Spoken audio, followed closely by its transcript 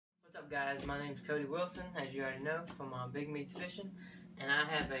Guys, my name's Cody Wilson, as you already know, from Big Meats Fishin, and I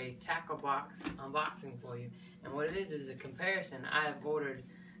have a tackle box unboxing for you. And what it is a comparison. I have ordered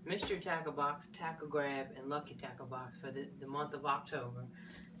Mystery Tackle Box, Tackle Grab, and Lucky Tackle Box for the month of October.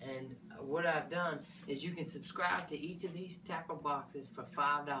 And what I've done is you can subscribe to each of these tackle boxes for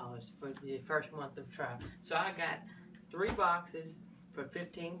 $5 for the first month of trial. So I got 3 boxes for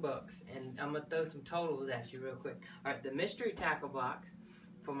 15 bucks, and I'm gonna throw some totals at you real quick. All right, the Mystery Tackle Box,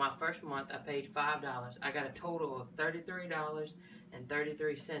 for my first month, I paid $5. I got a total of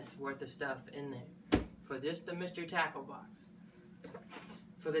 $33.33 worth of stuff in there for just the Mystery Tackle Box.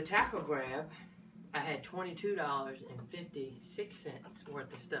 For the Tackle Grab, I had $22.56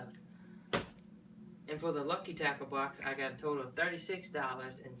 worth of stuff. And for the Lucky Tackle Box, I got a total of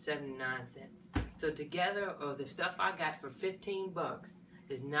 $36.79. So together, of the stuff I got for 15 bucks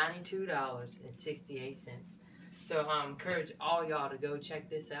is $92.68. So I encourage all y'all to go check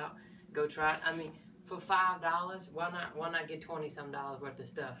this out. Go try it. I mean, for $5, why not get 20-some dollars worth of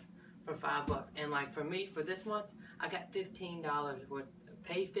stuff for 5 bucks? And like for me, for this month, I got $15 worth.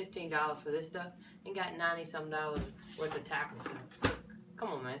 Paid $15 for this stuff and got 90-some dollars worth of tackle stuff. So come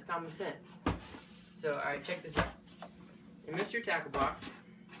on, man, it's common sense. So all right, check this out. In Mystery Tackle Box,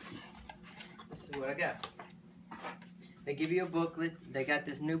 this is what I got. They give you a booklet. They got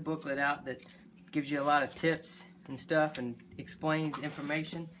this new booklet out that gives you a lot of tips and stuff and explains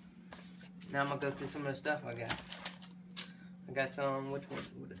information. Now I'm gonna go through some of the stuff I got. I got some. Which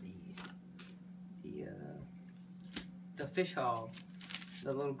ones? What are these? The fish haul.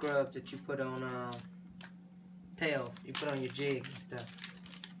 The little grubs that you put on tails, you put on your jig and stuff.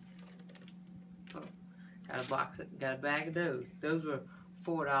 Oh, got a bag of those. Those were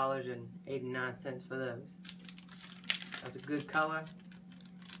 $4.89 for those. That's a good color.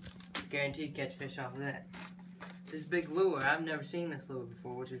 Guaranteed catch fish off of that. This big lure, I've never seen this lure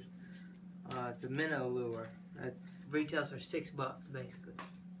before, which is it's a minnow lure. It's retails for $6 basically.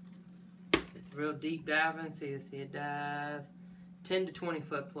 It's real deep diving. See it dives 10 to 20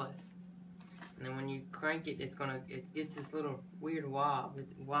 foot plus. And then when you crank it, it gets this little weird wobble.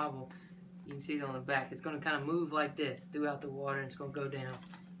 You can see it on the back. It's gonna kind of move like this throughout the water, and it's gonna go down.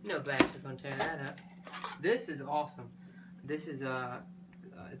 You know, bass are gonna tear that up. This is awesome. This is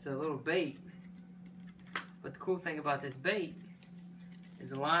it's a little bait. But the cool thing about this bait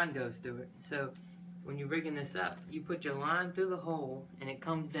is the line goes through it. So when you're rigging this up, you put your line through the hole, and it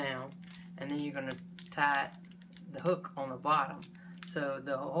comes down, and then you're gonna tie the hook on the bottom. So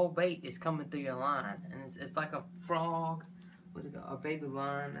the whole bait is coming through your line, and it's like a frog. What's it called? A baby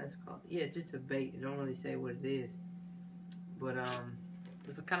line. That's called. Yeah, it's just a bait. It don't really say what it is, but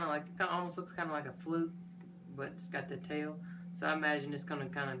it's almost looks kind of like a flute, but it's got the tail. So I imagine it's gonna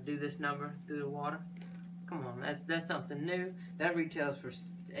kind of do this number through the water. Come on, that's something new. That retails for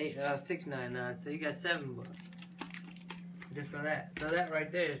 $6.99. So you got $7 just for that. So that right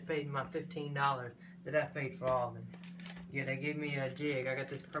there is paid my $15 that I paid for all of them. Yeah, they gave me a jig. I got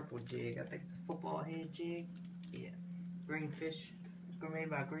this purple jig. I think it's a football head jig. Yeah. Green fish. It's made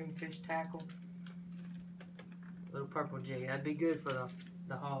by Green Fish Tackle. Little purple jig. That'd be good for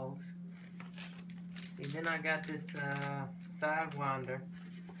the hogs. See, then I got this Sidewinder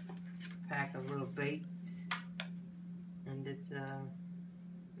pack of little baits. And it's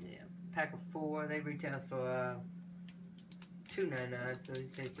pack of 4. They retail for $2.99, so you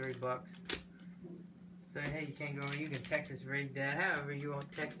say $3. So hey, you can't go. You can Texas rig that, however you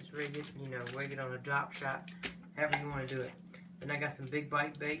want. Texas rig it, you know, rig it on a drop shot, however you want to do it. Then I got some big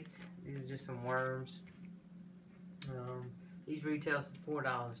bite baits. These are just some worms. These retails for $4,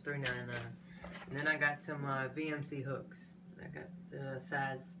 $3.99. And then I got some VMC hooks. I got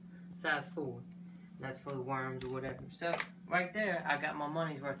size 4. And that's for the worms or whatever. So right there, I got my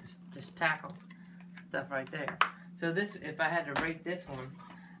money's worth of just tackle stuff right there. So this, if I had to rate this one,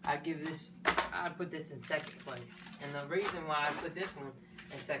 I'd put this in second place. And the reason why I put this one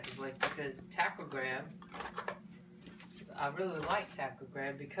in second place, because Tackle Grab, I really like Tackle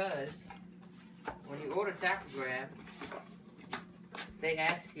Grab because when you order Tackle Grab, they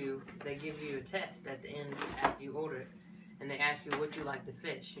give you a test at the end after you order it. And they ask you what you like to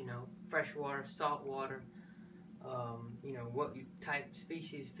fish, you know, freshwater, saltwater, you know, what type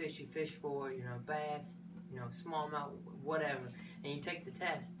species fish you fish for, you know, bass, you know, smallmouth, whatever. And you take the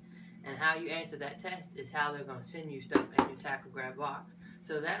test. And how you answer that test is how they're going to send you stuff in your Tackle Grab box.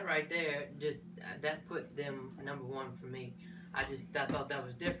 So that right there, that put them #1 for me. I thought that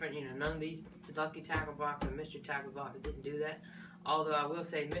was different. You know, none of these Lucky Tackle Box or Mystery Tackle Box didn't do that. Although I will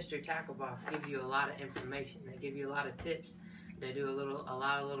say Mystery Tackle Box give you a lot of information. They give you a lot of tips. They do a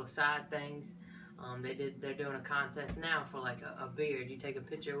lot of little side things. They're doing a contest now for like a beard. You take a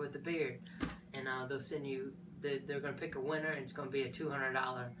picture with the beard, and they'll send you. They're gonna pick a winner, and it's gonna be a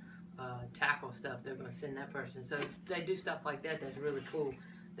 $200 tackle stuff. They're gonna send that person. So they do stuff like that. That's really cool.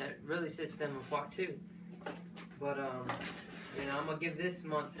 That really sets them apart too. But you know, I'm gonna give this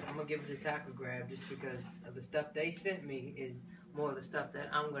month. I'm gonna give it to Tackle Grab just because of the stuff they sent me is more of the stuff that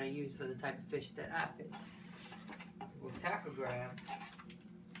I'm gonna use for the type of fish that I fish. With Tackle Grab,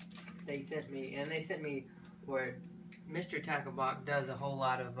 they sent me where Mr. Tacklebox does a whole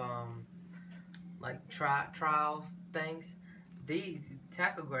lot of like trials things. These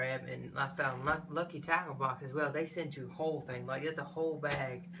Tackle Grab, and I found Lucky Tackle Box as well, they send you whole thing. Like it's a whole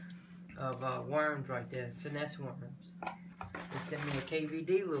bag of worms right there, finesse worms. They sent me a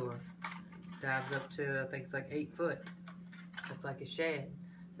KVD lure, dives up to, I think it's like 8 foot. It's like a shad.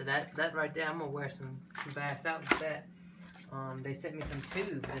 So that right there, I'm gonna wear some bass out with that. They sent me some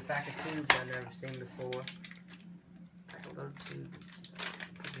tubes, a pack of tubes I've never seen before. Pack of little tubes.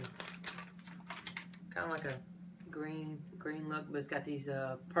 Kind of like a green look, but it's got these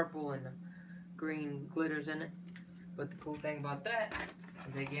purple and green glitters in it. But the cool thing about that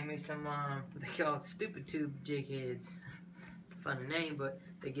is they gave me some, they call it stupid tube jig heads. It's a funny name, but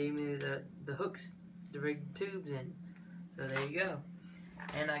they gave me the hooks to rig the tubes in. So there you go.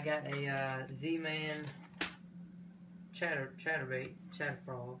 And I got a Z-Man chatterbait, chatter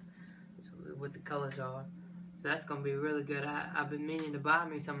frog. That's what the colors are. So that's gonna be really good. I've been meaning to buy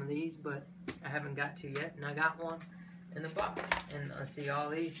me some of these, but I haven't got to yet. And I got one in the box. And I see all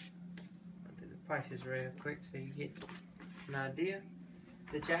these. I'll do the prices real quick so you get an idea.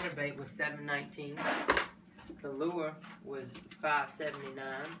 The chatterbait was $7.19. The lure was $5.79.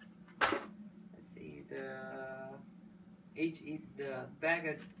 Let's see, the bag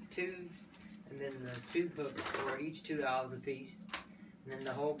of tubes and then the tube hooks were each $2 a piece, and then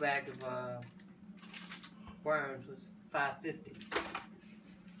the whole bag of worms was $5.50.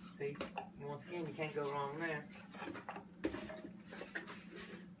 See, once again, you can't go wrong there.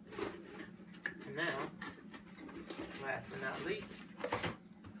 And now, last but not least,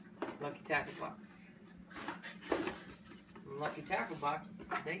 Lucky Tackle Box. Lucky Tackle Box,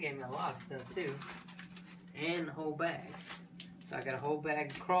 they gave me a lot of stuff too, and the whole bag. So I got a whole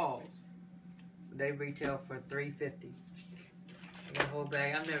bag of crawls. They retail for $3.50. I got a whole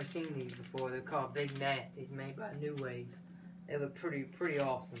bag. I've never seen these before. They're called Big Nasties, made by New Wave. They look pretty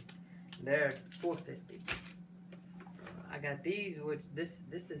awesome. They're $4.50. I got these, which this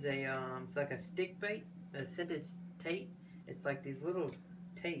is a it's like a stick bait, a scented tape. It's like these little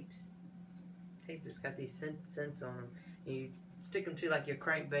tapes. Tape that's got these scents on them. And you stick them to like your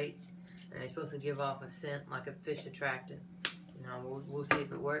crankbaits, and they're supposed to give off a scent like a fish attractant. You know, we'll see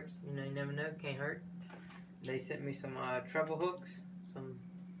if it works. You know, you never know. Can't hurt. They sent me some treble hooks, some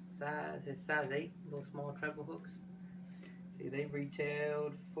size 8, little small treble hooks. See, they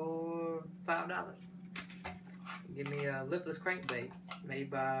retailed for $5. Give me a lipless crankbait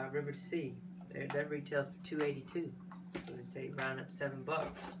made by River to Sea. That retails for $2.82. So they say round up $7.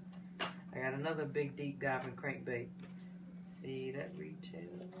 I got another big deep diving crankbait. See, that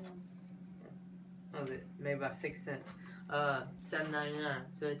retail. Oh, made by 6 cents. $7.99.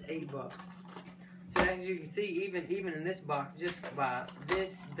 So it's $8. So as you can see, even in this box, just by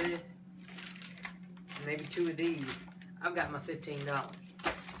this, maybe 2 of these, I've got my $15.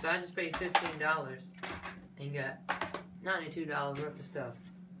 So I just paid $15 and got $92 worth of stuff.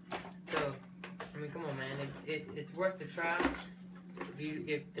 So I mean, come on, man, it's worth the try.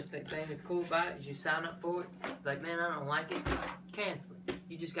 If the thing is cool about it, is you sign up for it. Like, man, I don't like it, cancel it.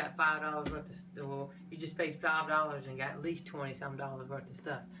 You just got $5 worth of stuff. Well, you just paid $5 and got at least $20-some worth of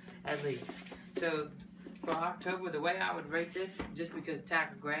stuff, at least. So for October, the way I would rate this, just because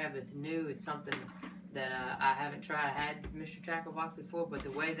Tackle Grab, it's new, it's something that I haven't tried. I had Mr. Tackle Box before, but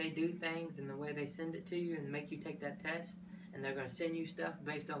the way they do things and the way they send it to you and make you take that test, and they're going to send you stuff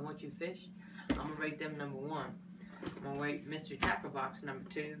based on what you fish, I'm going to rate them number 1. I'm going to rate Mr. Tackle Box number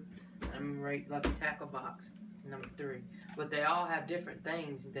 2. And I'm going to rate Lucky Tackle Box number 3. But they all have different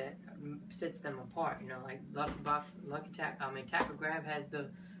things that sets them apart. You know, like Tackle Grab has the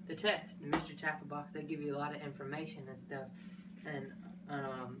test. And Mr. Tackle Box, they give you a lot of information and stuff. And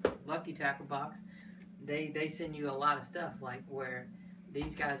Lucky Tackle Box, they send you a lot of stuff, like where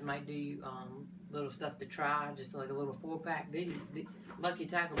these guys might do little stuff to try, just like a little 4-pack. The Lucky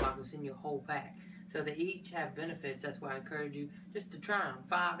Tackle Box will send you a whole pack. So they each have benefits. That's why I encourage you just to try them.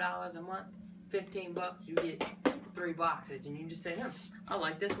 $5 a month, $15, you get 3 boxes, and you just say, I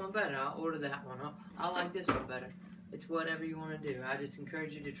like this one better. I'll order that one. I like this one better. It's whatever you want to do. I just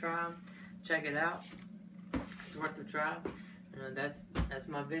encourage you to try them. Check it out. It's worth a try. That's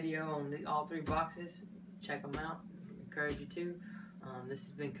my video on all 3 boxes. Check them out. Encourage you to. This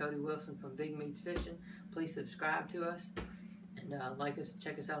has been Cody Wilson from Big Meats Fishin. Please subscribe to us and like us.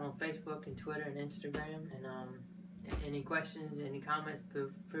 Check us out on Facebook and Twitter and Instagram. And any questions, any comments,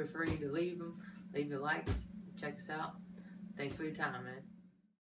 feel free to leave them. Leave your likes. Check us out. Thanks for your time, man.